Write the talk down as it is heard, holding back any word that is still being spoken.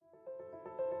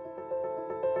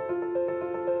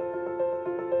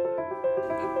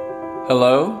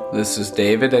Hello, this is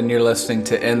David, and you're listening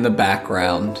to In the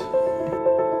Background.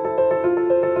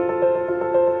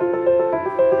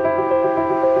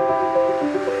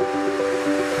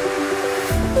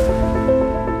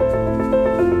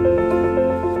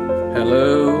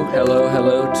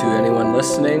 Hello to anyone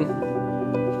listening.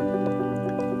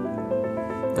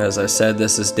 As I said,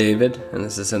 this is David, and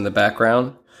this is In the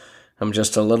Background. I'm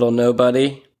just a little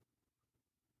nobody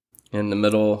in the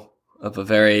middle of a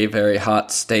very, very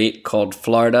hot state called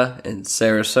Florida in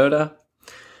Sarasota.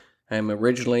 I'm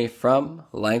originally from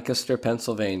Lancaster,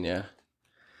 Pennsylvania.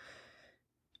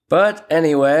 But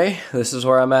anyway, this is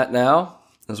where I'm at now.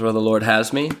 This is where the Lord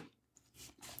has me.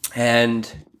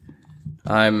 And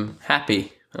I'm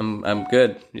happy. I'm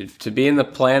good. To be in the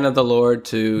plan of the Lord,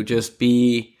 to just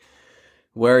be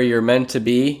where you're meant to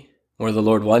be, where the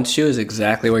Lord wants you, is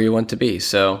exactly where you want to be.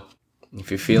 So if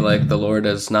you feel like the Lord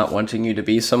is not wanting you to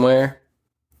be somewhere,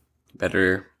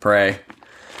 better pray.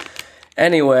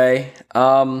 Anyway,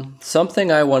 something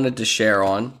I wanted to share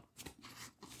on.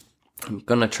 I'm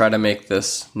going to try to make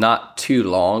this not too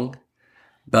long,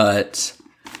 but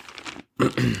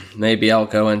maybe I'll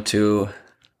go into...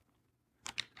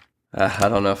 I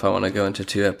don't know if I want to go into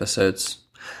 2 episodes.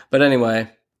 But anyway,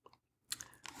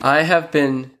 I have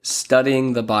been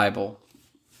studying the Bible.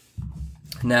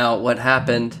 Now, what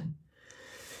happened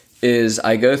is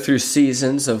I go through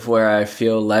seasons of where I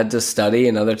feel led to study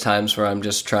and other times where I'm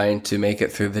just trying to make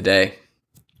it through the day.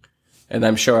 And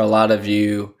I'm sure a lot of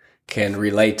you can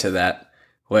relate to that,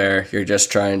 where you're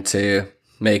just trying to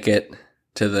make it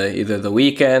to either the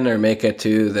weekend or make it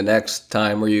to the next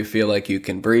time where you feel like you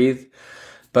can breathe.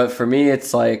 But for me,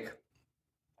 it's like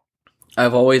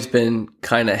I've always been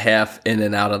kind of half in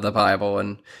and out of the Bible.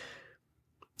 And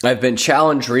I've been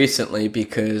challenged recently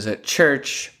because at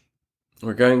church,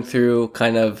 we're going through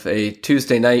kind of a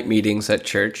Tuesday night meetings at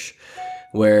church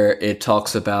where it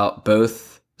talks about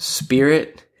both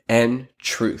spirit and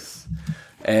truth.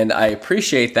 And I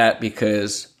appreciate that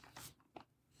because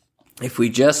if we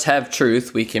just have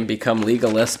truth, we can become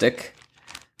legalistic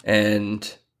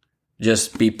and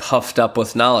just be puffed up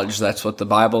with knowledge. That's what the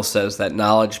Bible says, that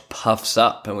knowledge puffs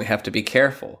up, and we have to be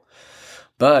careful.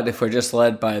 But if we're just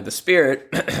led by the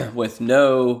Spirit with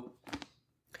no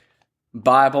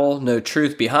Bible, no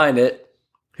truth behind it,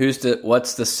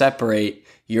 what's to separate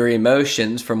your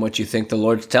emotions from what you think the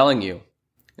Lord's telling you?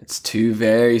 It's 2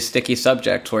 very sticky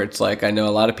subjects where it's like, I know a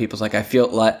lot of people's like, I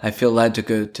feel led to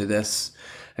go to this.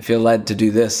 I feel led to do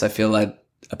this. I feel led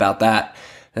about that.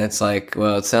 And it's like,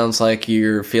 well, it sounds like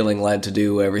you're feeling led to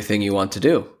do everything you want to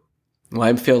do. Well,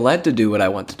 I feel led to do what I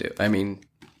want to do. I mean,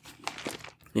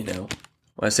 when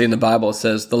I see in the Bible, it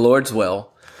says the Lord's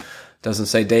will. It doesn't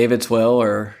say David's will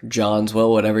or John's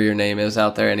will, whatever your name is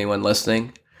out there, anyone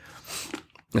listening.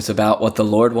 It's about what the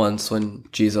Lord wants. When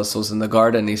Jesus was in the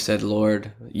garden, he said,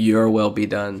 Lord, your will be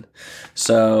done.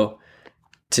 So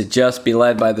to just be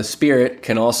led by the Spirit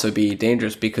can also be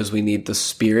dangerous because we need the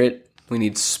Spirit. We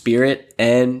need spirit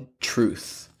and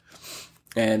truth.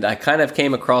 And I kind of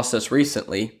came across this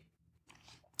recently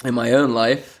in my own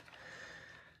life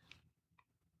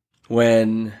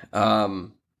when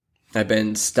I've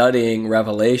been studying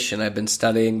Revelation. I've been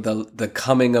studying the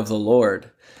coming of the Lord.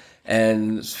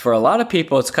 And for a lot of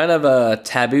people, it's kind of a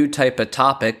taboo type of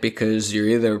topic because you're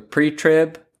either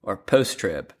pre-trib or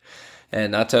post-trib.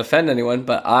 And not to offend anyone,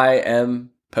 but I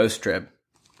am post-trib.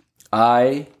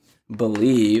 I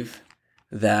believe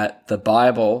that the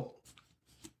Bible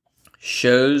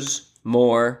shows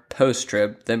more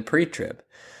post-trib than pre-trib.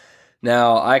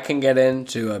 Now, I can get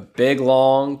into a big,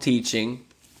 long teaching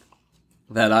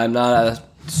that I'm not a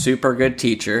super good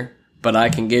teacher, but I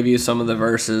can give you some of the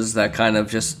verses that kind of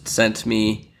just sent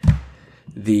me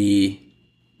the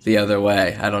other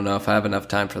way. I don't know if I have enough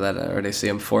time for that. I already see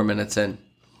I'm 4 minutes in.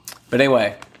 But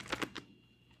anyway,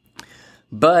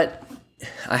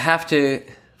 I have to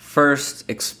first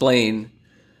explain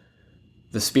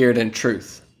the Spirit and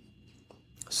truth.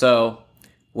 So,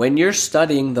 when you're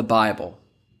studying the Bible,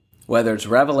 whether it's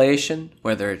Revelation,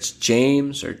 whether it's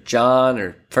James or John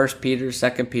or 1 Peter,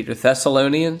 2 Peter,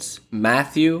 Thessalonians,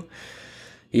 Matthew,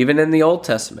 even in the Old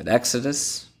Testament,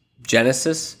 Exodus,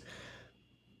 Genesis,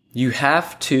 you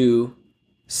have to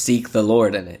seek the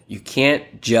Lord in it. You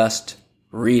can't just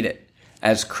read it.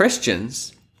 As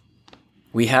Christians,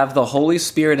 we have the Holy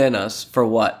Spirit in us for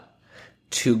what?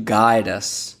 To guide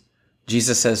us.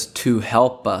 Jesus says to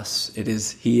help us.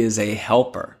 He is a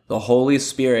helper. The Holy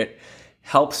Spirit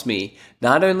helps me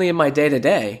not only in my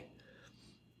day-to-day,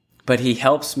 but he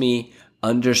helps me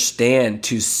understand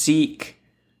to seek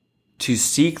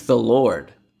the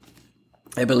Lord.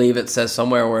 I believe it says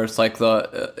somewhere where it's like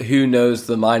who knows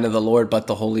the mind of the Lord but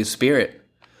the Holy Spirit.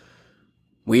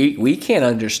 We can't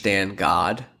understand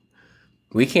God.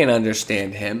 We can't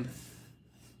understand him.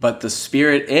 But the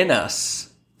Spirit in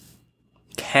us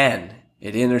can.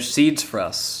 It intercedes for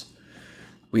us.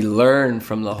 We learn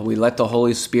from we let the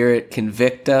Holy Spirit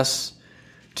convict us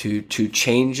to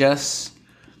change us.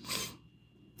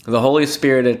 The Holy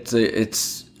Spirit,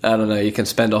 it's I don't know, you can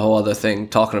spend a whole other thing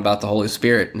talking about the Holy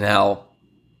Spirit and how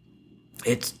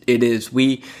it is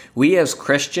we as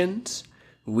Christians,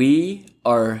 we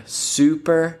are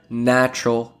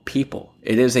supernatural people.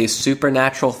 It is a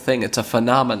supernatural thing. It's a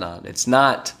phenomenon. It's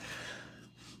not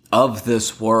of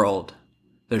this world.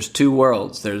 There's two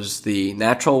worlds. There's the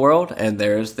natural world and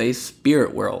there's the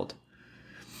spirit world.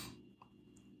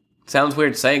 Sounds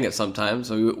weird saying it sometimes.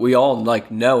 We all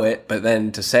like know it, but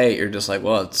then to say it, you're just like,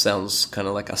 well, it sounds kind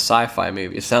of like a sci-fi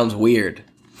movie. It sounds weird.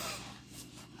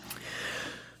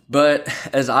 But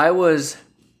as I was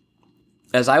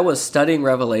studying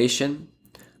Revelation,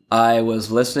 I was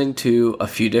listening to a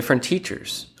few different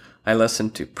teachers. I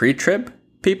listened to pre-trib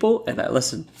people, and I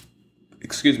listened,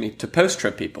 to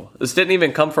post-trib people. This didn't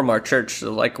even come from our church.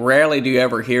 So like, rarely do you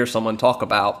ever hear someone talk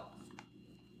about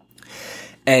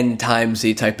end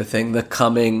timesy type of thing, the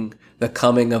coming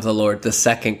of the Lord, the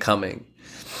second coming.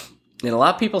 And a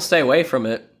lot of people stay away from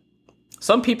it.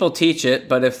 Some people teach it,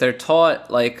 but if they're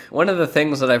taught, like, one of the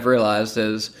things that I've realized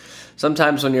is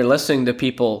sometimes when you're listening to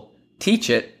people teach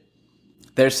it,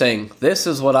 they're saying, this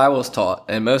is what I was taught.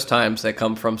 And most times they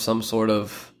come from some sort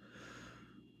of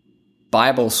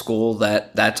Bible school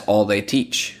that's all they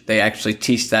teach. They actually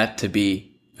teach that to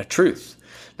be a truth.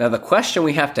 Now, the question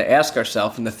we have to ask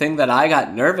ourselves, and the thing that I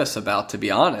got nervous about, to be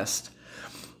honest,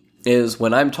 is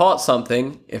when I'm taught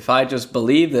something, if I just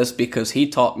believe this because he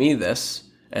taught me this,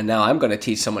 and now I'm going to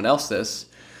teach someone else this,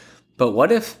 but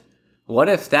what if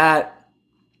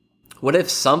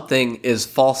something is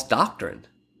false doctrine?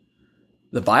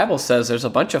 The Bible says there's a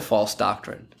bunch of false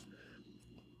doctrine.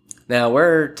 Now,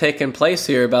 we're taking place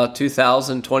here about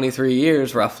 2,023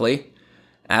 years, roughly,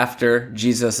 after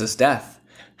Jesus' death.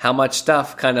 How much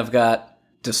stuff kind of got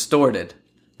distorted?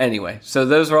 Anyway, so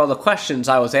those are all the questions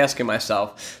I was asking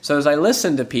myself. So as I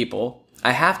listen to people,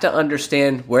 I have to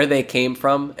understand where they came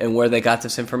from and where they got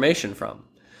this information from.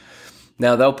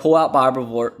 Now, they'll pull out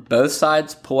both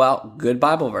sides pull out good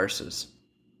Bible verses.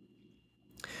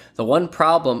 The one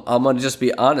problem, I'm going to just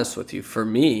be honest with you, for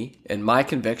me, in my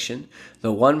conviction,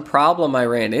 the one problem I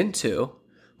ran into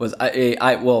was,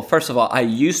 well, first of all, I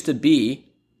used to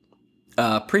be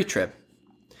pre-trib.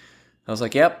 I was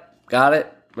like, yep, got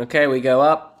it. Okay, we go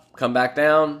up, come back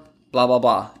down, blah, blah,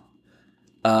 blah.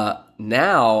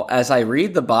 Now, as I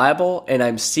read the Bible and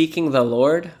I'm seeking the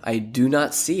Lord, I do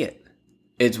not see it.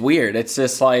 It's weird. It's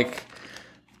just like,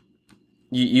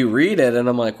 you read it and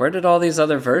I'm like, where did all these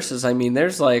other verses? I mean,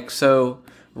 there's like, so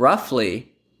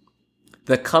roughly,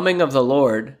 the coming of the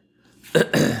Lord,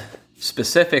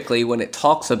 specifically when it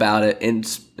talks about it in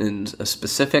a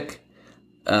specific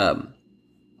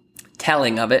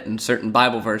telling of it in certain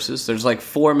Bible verses, there's like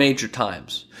 4 major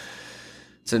times.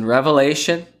 It's in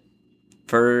Revelation,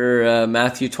 for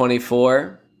Matthew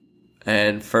 24,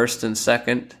 and 1st and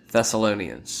 2nd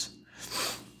Thessalonians.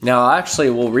 Now, actually,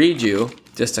 we'll read you,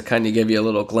 just to kind of give you a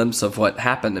little glimpse of what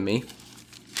happened to me,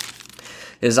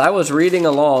 is I was reading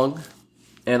along,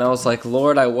 and I was like,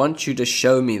 Lord, I want you to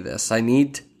show me this. I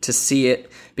need to see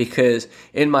it, because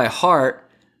in my heart,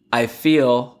 I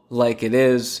feel like it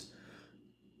is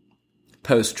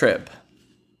post-trib.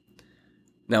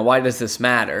 Now, why does this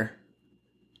matter?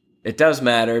 It does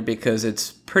matter because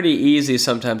it's pretty easy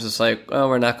sometimes. It's like, oh,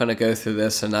 we're not going to go through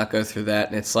this and not go through that.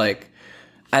 And it's like,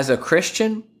 as a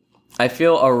Christian, I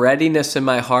feel a readiness in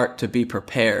my heart to be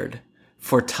prepared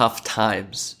for tough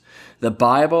times. The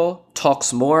Bible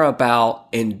talks more about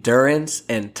endurance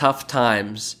and tough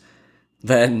times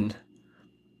than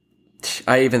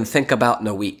I even think about in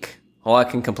a week. All I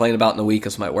can complain about in a week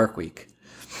is my work week.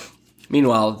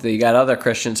 Meanwhile, you got other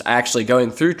Christians actually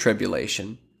going through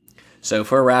tribulation. So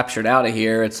if we're raptured out of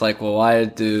here, it's like, well, why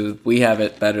do we have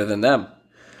it better than them?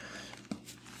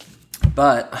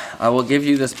 But I will give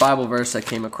you this Bible verse I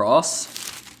came across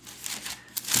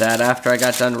that after I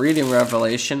got done reading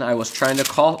Revelation, I was trying to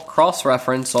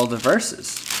cross-reference all the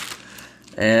verses.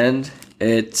 And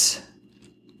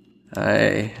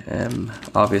I am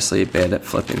obviously bad at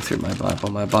flipping through my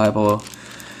Bible. My Bible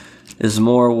is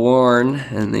more worn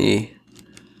in the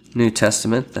New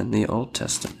Testament than the Old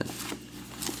Testament.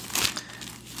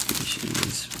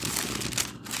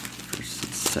 First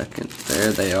and second,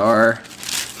 there they are.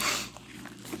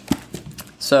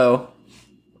 So,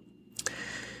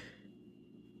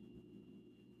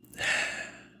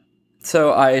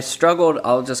 So I struggled.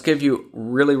 I'll just give you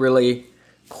really, really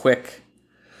quick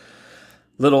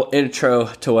little intro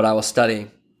to what I was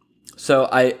studying. So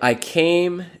I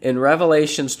came in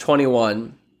Revelations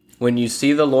 21, when you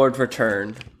see the Lord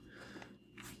return,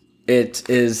 it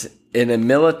is in a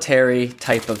military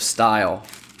type of style.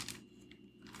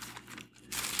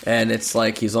 And it's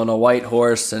like he's on a white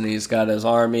horse and he's got his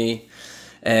army.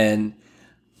 And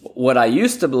what I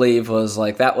used to believe was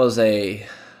like that was a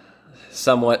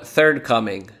somewhat third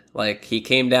coming. Like he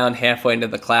came down halfway into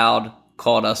the cloud,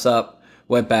 called us up,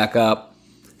 went back up,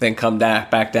 then come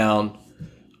back down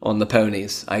on the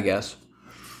ponies, I guess.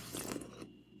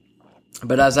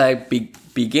 But as I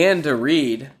began to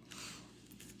read,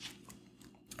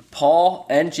 Paul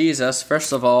and Jesus,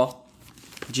 first of all,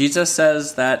 Jesus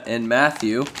says that in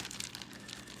Matthew,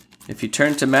 if you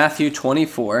turn to Matthew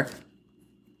 24,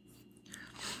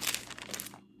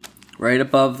 right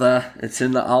above it's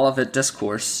in the Olivet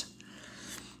Discourse,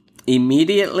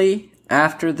 immediately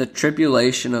after the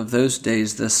tribulation of those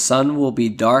days, the sun will be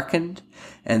darkened,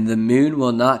 and the moon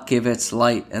will not give its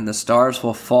light, and the stars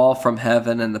will fall from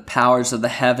heaven, and the powers of the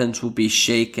heavens will be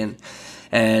shaken.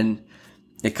 And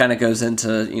it kind of goes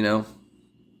into,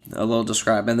 a little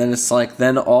describe. And then it's like,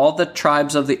 then all the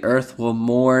tribes of the earth will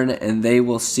mourn, and they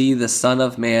will see the Son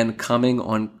of Man coming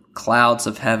on clouds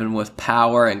of heaven with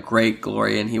power and great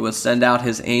glory. And he will send out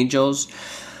his angels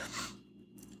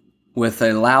with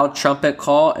a loud trumpet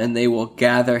call, and they will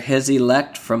gather his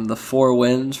elect from the four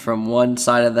winds, from one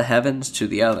side of the heavens to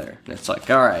the other. And it's like,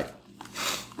 all right.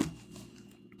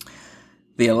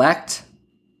 The elect,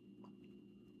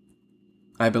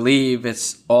 I believe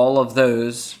it's all of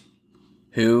those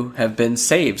who have been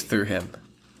saved through him.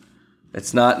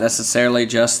 It's not necessarily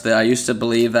just I used to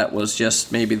believe that was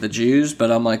just maybe the Jews, but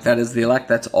I'm like, that is the elect.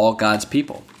 That's all God's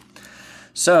people.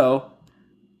 So,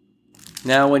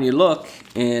 now when you look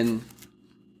in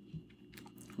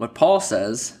what Paul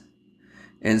says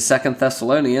in 2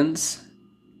 Thessalonians,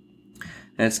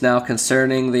 and it's now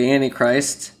concerning the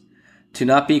Antichrist, to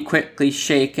not be quickly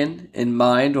shaken in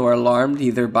mind or alarmed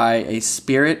either by a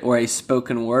spirit or a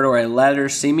spoken word or a letter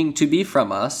seeming to be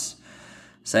from us,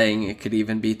 saying it could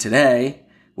even be today,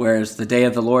 whereas the day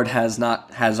of the Lord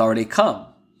has already come.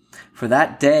 For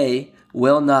that day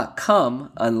will not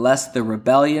come unless the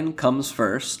rebellion comes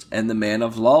first, and the man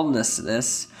of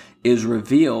lawlessness is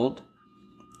revealed,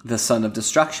 the son of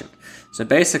destruction. So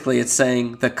basically it's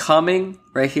saying the coming,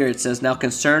 right here it says, now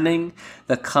concerning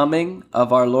the coming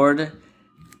of our Lord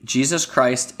Jesus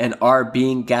Christ and our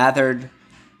being gathered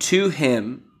to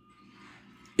him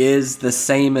is the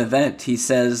same event. He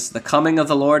says the coming of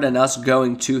the Lord and us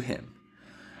going to him.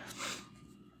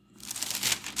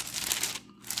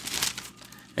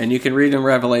 And you can read in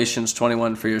Revelations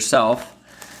 21 for yourself.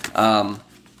 Paul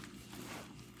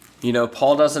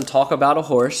doesn't talk about a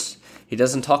horse. He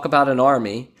doesn't talk about an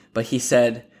army. But he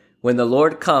said, when the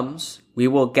Lord comes, we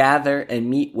will gather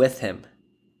and meet with him.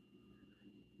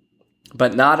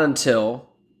 But not until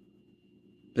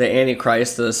the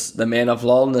Antichrist, the man of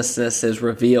lawlessness, is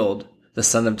revealed, the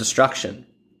son of destruction.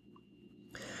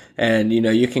 And,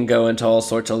 you can go into all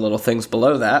sorts of little things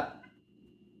below that.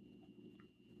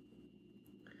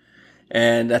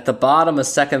 And at the bottom of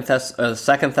 2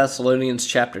 Thessalonians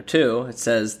chapter 2, it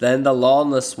says, then the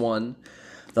lawless one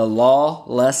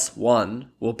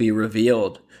will be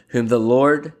revealed, whom the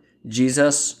Lord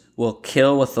Jesus will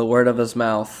kill with the word of his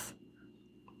mouth,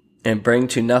 and bring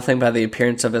to nothing by the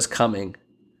appearance of his coming.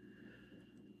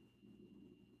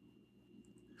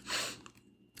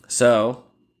 So,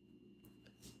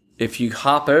 if you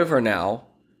hop over now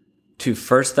to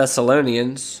 1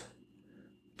 Thessalonians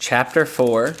chapter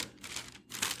 4,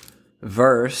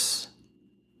 verse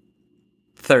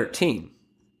 13.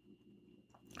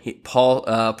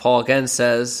 Paul again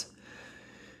says,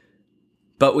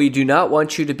 but we do not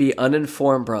want you to be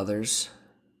uninformed, brothers,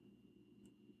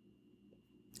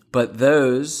 but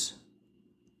those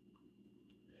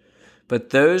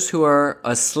who are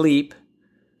asleep,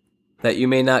 that you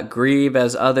may not grieve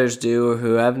as others do, or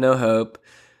who have no hope,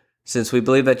 since we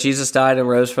believe that Jesus died and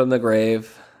rose from the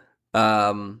grave.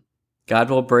 God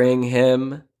will bring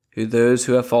him, those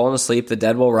who have fallen asleep, the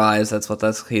dead will rise. That's what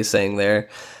he's saying there.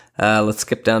 Let's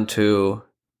skip down to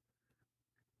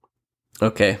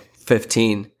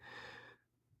 15.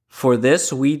 For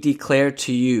this we declare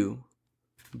to you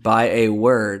by a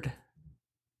word.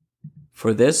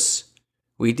 For this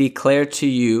we declare to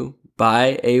you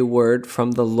by a word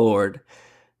from the Lord,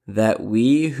 that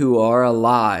we who are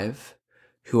alive,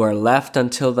 who are left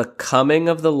until the coming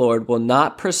of the Lord, will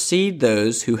not precede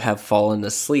those who have fallen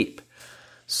asleep.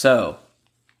 So,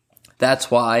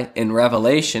 that's why in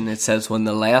Revelation it says when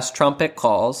the last trumpet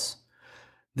calls,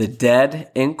 the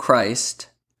dead in Christ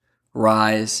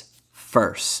rise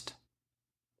first.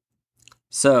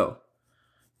 So,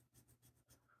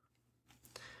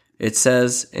 it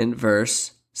says in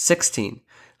verse 16,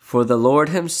 "For the Lord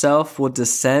himself will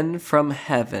descend from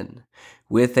heaven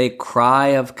with a cry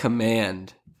of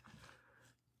command."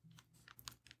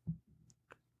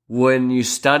 When you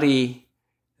study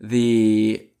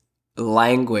the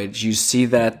language, you see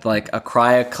that like a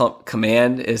cry of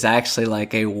command is actually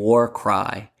like a war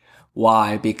cry.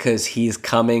 Why? Because he's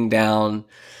coming down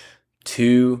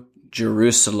to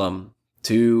Jerusalem,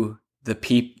 to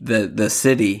the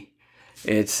city.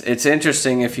 It's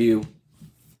interesting if you,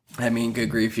 good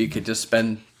grief, you could just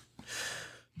spend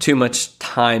too much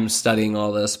time studying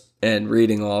all this and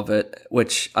reading all of it,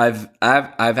 which I've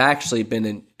actually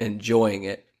been enjoying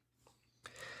it.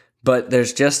 But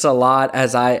there's just a lot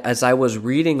as I was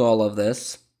reading all of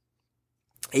this.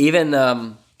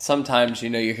 Even sometimes,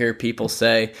 you hear people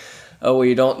say, "Oh, well,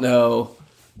 you don't know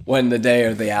when the day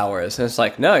or the hour is." And it's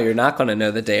like, no, you're not going to know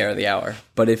the day or the hour.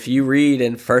 But if you read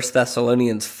in 1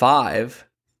 Thessalonians 5,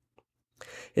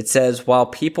 it says, "While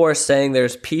people are saying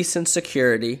there's peace and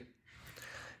security,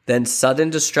 then sudden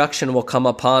destruction will come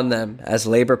upon them as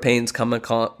labor pains come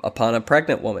upon a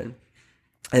pregnant woman,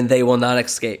 and they will not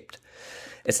escape."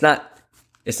 It's not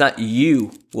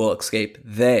you will escape.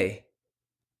 They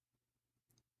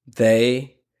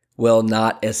will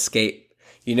not escape.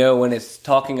 When it's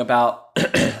talking about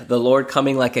the Lord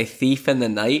coming like a thief in the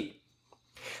night,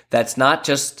 that's not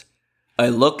just a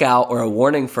lookout or a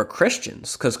warning for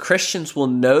Christians, because Christians will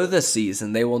know the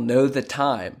season. They will know the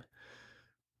time.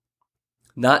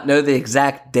 Not know the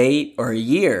exact date or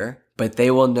year, but they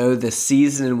will know the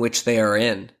season in which they are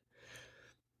in.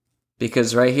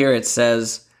 Because right here it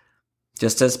says,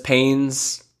 just as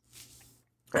pains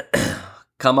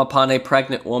come upon a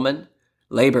pregnant woman,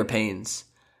 labor pains,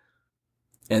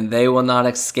 and they will not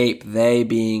escape, they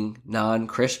being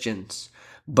non-Christians.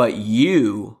 But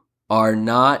you are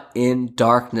not in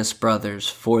darkness, brothers,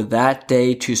 for that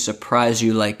day to surprise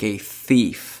you like a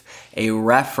thief. A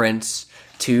reference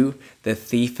to the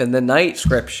thief in the night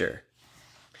scripture.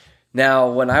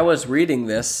 Now, when I was reading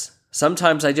this,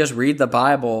 sometimes I just read the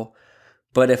Bible,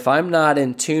 but if I'm not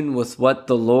in tune with what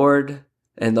the Lord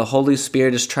and the Holy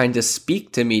Spirit is trying to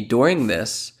speak to me during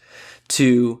this,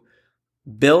 to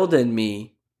build in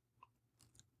me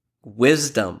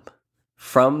wisdom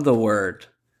from the Word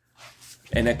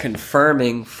and a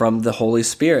confirming from the Holy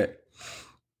Spirit.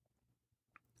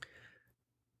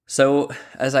 So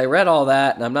as I read all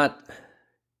that, and I'm not,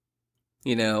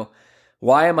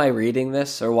 why am I reading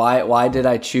this, or why did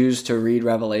I choose to read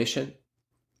Revelation?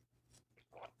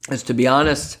 Is, to be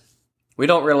honest, we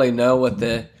don't really know what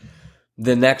the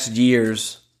next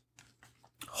years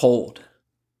hold.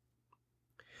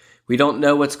 We don't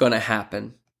know what's going to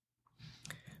happen.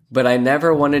 But I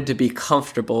never wanted to be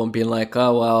comfortable and be like,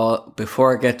 oh, well,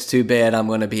 before it gets too bad, I'm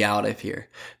going to be out of here.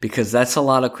 Because that's a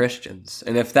lot of Christians.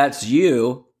 And if that's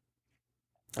you,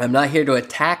 I'm not here to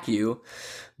attack you,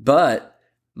 but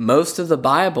most of the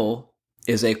Bible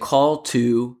is a call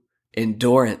to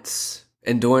endurance.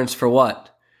 Endurance for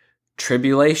what?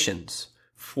 Tribulations,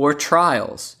 for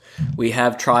trials. We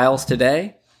have trials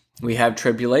today. We have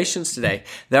tribulations today.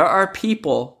 There are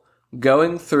people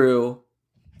going through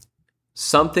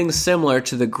something similar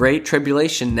to the Great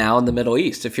Tribulation now in the Middle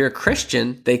East. If you're a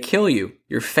Christian, they kill you.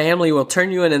 Your family will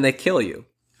turn you in and they kill you.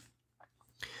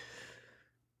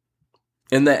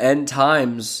 In the end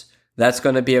times, that's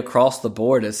going to be across the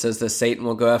board. It says that Satan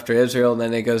will go after Israel, and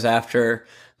then it goes after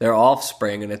their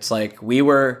offspring. And it's like,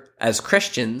 as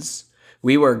Christians,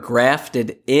 we were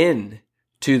grafted in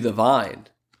to the vine.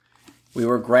 We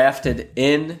were grafted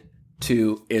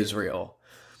into Israel.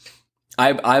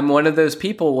 I'm one of those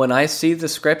people, when I see the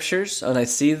scriptures and I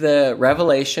see the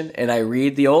Revelation and I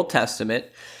read the Old Testament,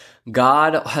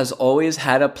 God has always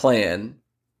had a plan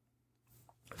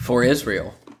for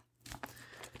Israel.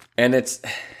 And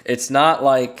it's not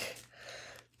like,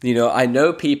 I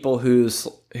know people who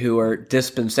are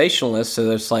dispensationalists,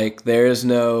 so it's like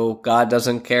God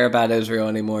doesn't care about Israel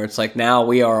anymore. It's like, now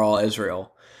we are all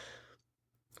Israel.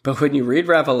 But when you read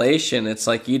Revelation, it's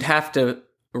like you'd have to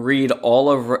read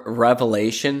all of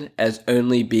Revelation as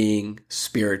only being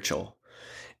spiritual.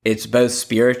 It's both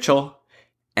spiritual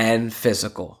and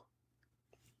physical.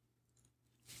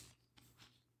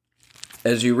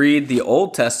 As you read the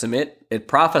Old Testament, it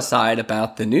prophesied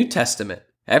about the New Testament,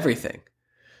 everything.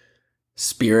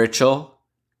 Spiritual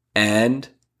and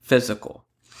physical.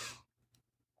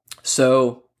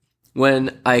 So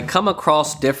when I come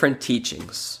across different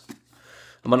teachings,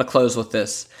 I'm going to close with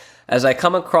this. As I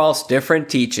come across different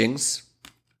teachings,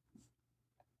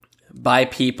 by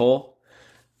people.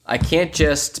 I can't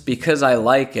just, because I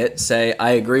like it, say,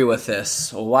 I agree with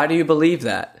this. Well, why do you believe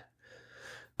that?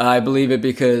 I believe it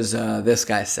because this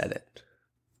guy said it.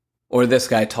 Or this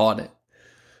guy taught it.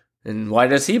 And why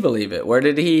does he believe it? Where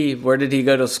did he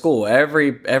go to school?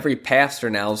 Every pastor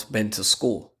now's been to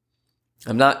school.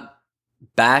 I'm not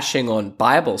bashing on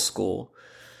Bible school,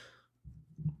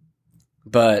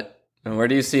 but where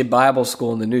do you see Bible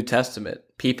school in the New Testament?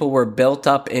 People were built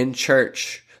up in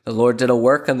church. The Lord did a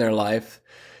work in their life,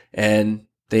 and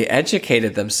they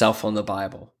educated themselves on the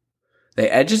Bible. They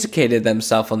educated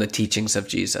themselves on the teachings of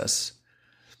Jesus.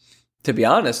 To be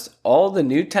honest, all the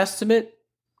New Testament,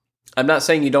 I'm not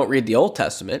saying you don't read the Old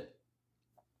Testament,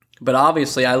 but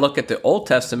obviously I look at the Old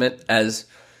Testament as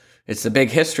it's the big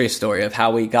history story of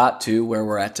how we got to where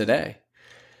we're at today.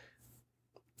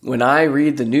 When I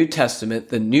read the New Testament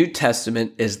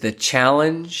is the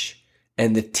challenge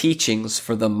and the teachings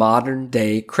for the modern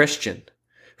day Christian,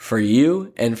 for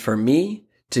you and for me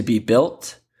to be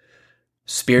built,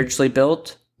 spiritually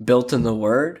built in the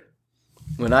Word.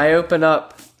 When I open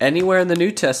up anywhere in the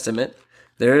New Testament,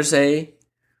 there's an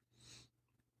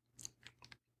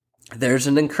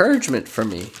encouragement for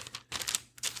me.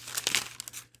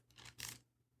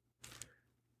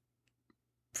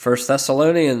 First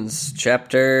Thessalonians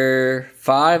chapter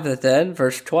 5 at the end,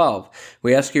 verse 12.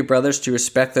 We ask you, brothers, to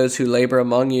respect those who labor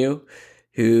among you,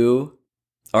 who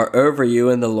are over you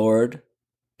in the Lord,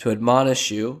 to admonish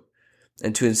you,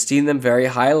 and to esteem them very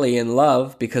highly in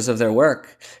love because of their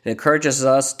work. It encourages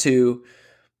us to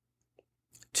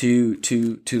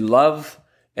love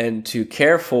and to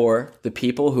care for the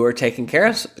people who are taking care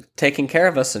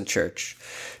of us in church.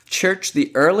 Church,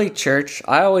 the early church,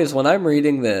 when I'm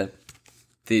reading the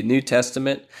New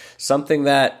Testament, something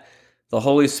that the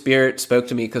Holy Spirit spoke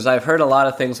to me, because I've heard a lot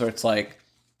of things where it's like,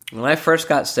 when I first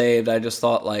got saved, I just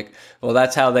thought like, well,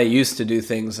 that's how they used to do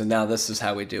things, and now this is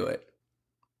how we do it.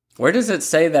 Where does it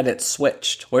say that it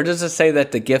switched? Where does it say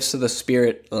that the gifts of the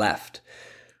Spirit left?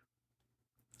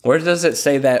 Where does it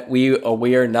say that we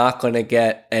are not going to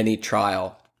get any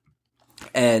trial?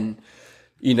 And,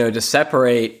 to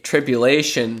separate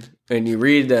tribulation, when you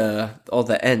read all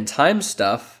the end time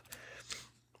stuff,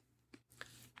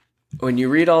 when you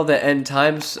read all the end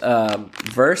times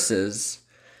verses,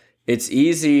 it's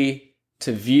easy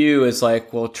to view as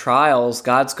like, well, trials,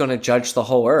 God's going to judge the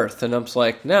whole earth. And I'm just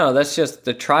like, no, that's just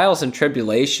the trials and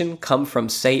tribulation come from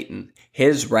Satan,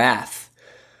 his wrath.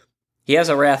 He has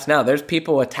a wrath now. There's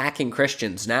people attacking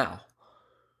Christians now.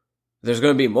 There's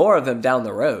going to be more of them down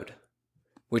the road,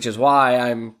 which is why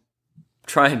I'm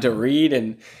trying to read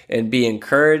and be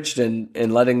encouraged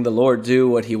and letting the Lord do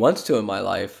what he wants to in my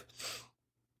life.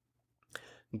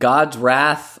 God's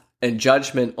wrath and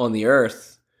judgment on the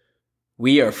earth,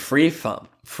 we are free from.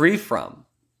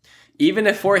 Even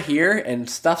if we're here and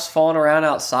stuff's falling around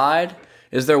outside,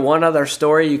 is there one other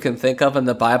story you can think of in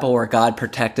the Bible where God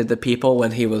protected the people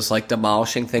when he was like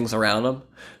demolishing things around him?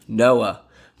 Noah.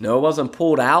 Noah wasn't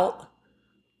pulled out.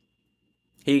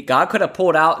 God could have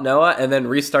pulled out Noah and then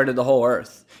restarted the whole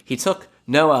earth. He took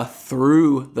Noah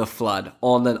through the flood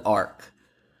on an ark.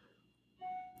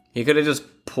 He could have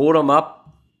just pulled him up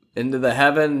into the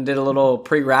heaven, did a little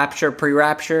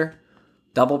pre-rapture,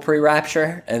 double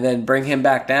pre-rapture, and then bring him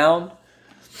back down.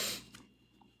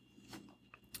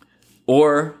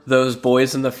 Or those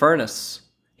boys in the furnace.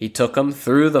 He took them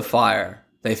through the fire.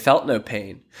 They felt no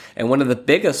pain. And one of the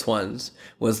biggest ones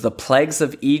was the plagues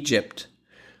of Egypt.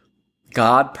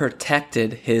 God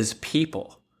protected his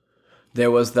people.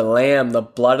 There was the lamb, the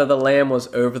blood of the lamb was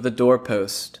over the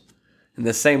doorpost. In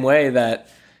the same way that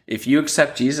if you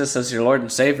accept Jesus as your Lord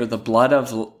and Savior, the blood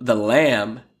of the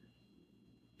lamb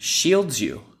shields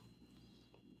you.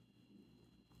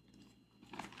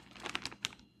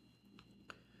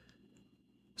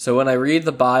 So when I read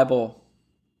the Bible,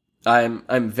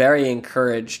 I'm very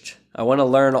encouraged. I want to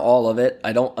learn all of it.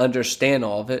 I don't understand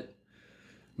all of it.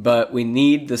 But we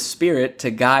need the Spirit to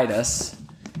guide us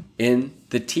in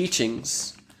the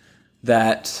teachings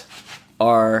that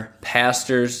our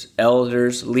pastors,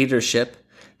 elders, leadership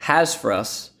has for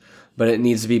us, but it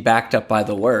needs to be backed up by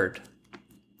the Word.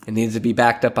 It needs to be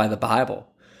backed up by the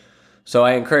Bible. So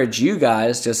I encourage you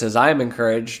guys, just as I'm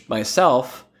encouraged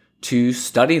myself, to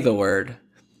study the Word,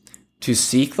 to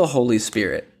seek the Holy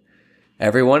Spirit.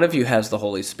 Every one of you has the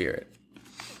Holy Spirit.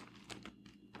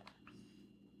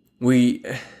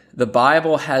 The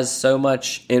Bible has so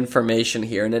much information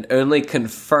here, and it only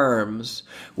confirms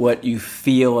what you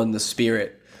feel in the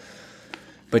Spirit.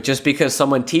 But just because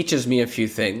someone teaches me a few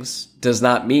things does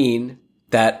not mean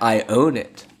that I own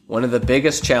it. One of the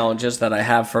biggest challenges that I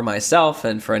have for myself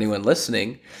and for anyone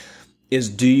listening is,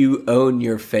 do you own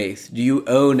your faith? Do you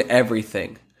own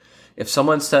everything? If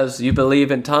someone says, you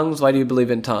believe in tongues, why do you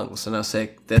believe in tongues? And I'll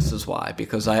say, this is why,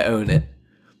 because I own it.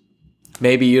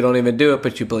 Maybe you don't even do it,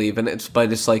 but you believe in it.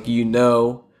 But it's like, you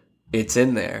know, it's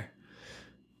in there.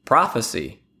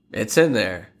 Prophecy, it's in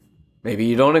there. Maybe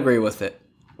you don't agree with it.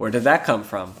 Where did that come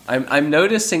from? I'm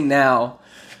noticing now,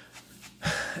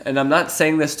 and I'm not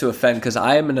saying this to offend because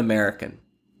I am an American,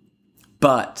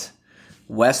 but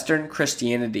Western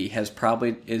Christianity has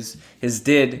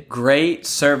did great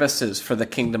services for the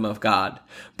kingdom of God,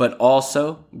 but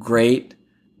also great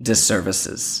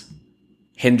disservices,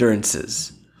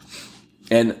 hindrances.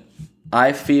 And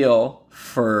I feel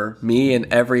for me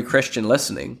and every Christian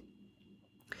listening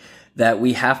that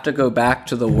we have to go back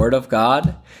to the Word of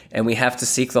God and we have to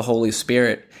seek the Holy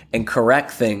Spirit and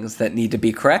correct things that need to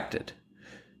be corrected,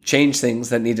 change things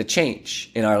that need to change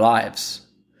in our lives.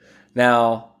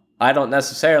 Now, I don't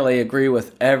necessarily agree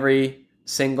with every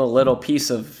single little piece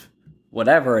of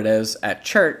whatever it is at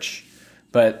church,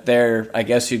 but I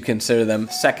guess you'd consider them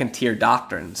second-tier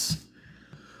doctrines.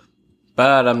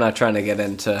 But I'm not trying to get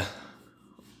into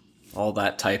all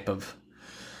that type of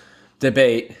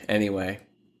debate anyway.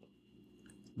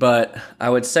 But I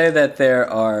would say that there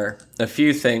are a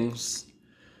few things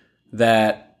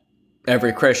that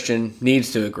every Christian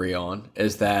needs to agree on,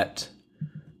 is that,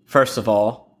 first of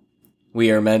all,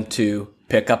 we are meant to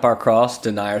pick up our cross,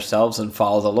 deny ourselves, and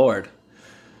follow the Lord.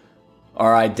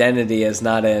 Our identity is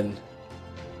not in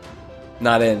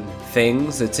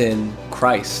things, it's in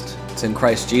Christ. It's in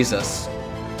Christ Jesus.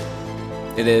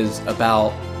 It is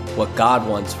about what God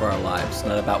wants for our lives,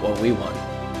 not about what we want.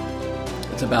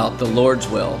 It's about the Lord's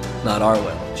will, not our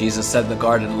will. Jesus said in the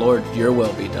garden, Lord, your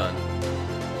will be done.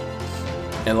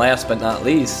 And last but not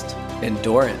least,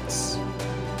 endurance.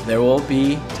 There will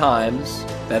be times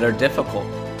that are difficult.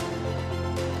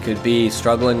 You could be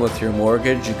struggling with your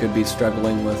mortgage. You could be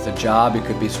struggling with a job. You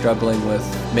could be struggling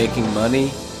with making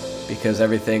money because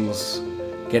everything's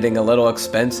getting a little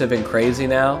expensive and crazy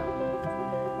now.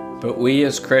 But we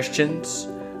as Christians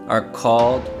are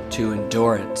called to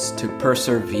endurance, to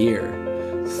persevere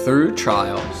through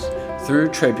trials, through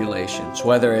tribulations,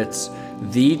 whether it's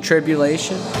the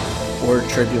tribulation or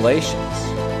tribulations.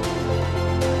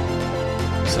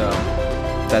 So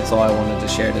that's all I wanted to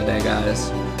share today, guys.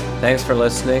 Thanks for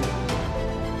listening,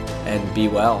 and be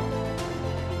well.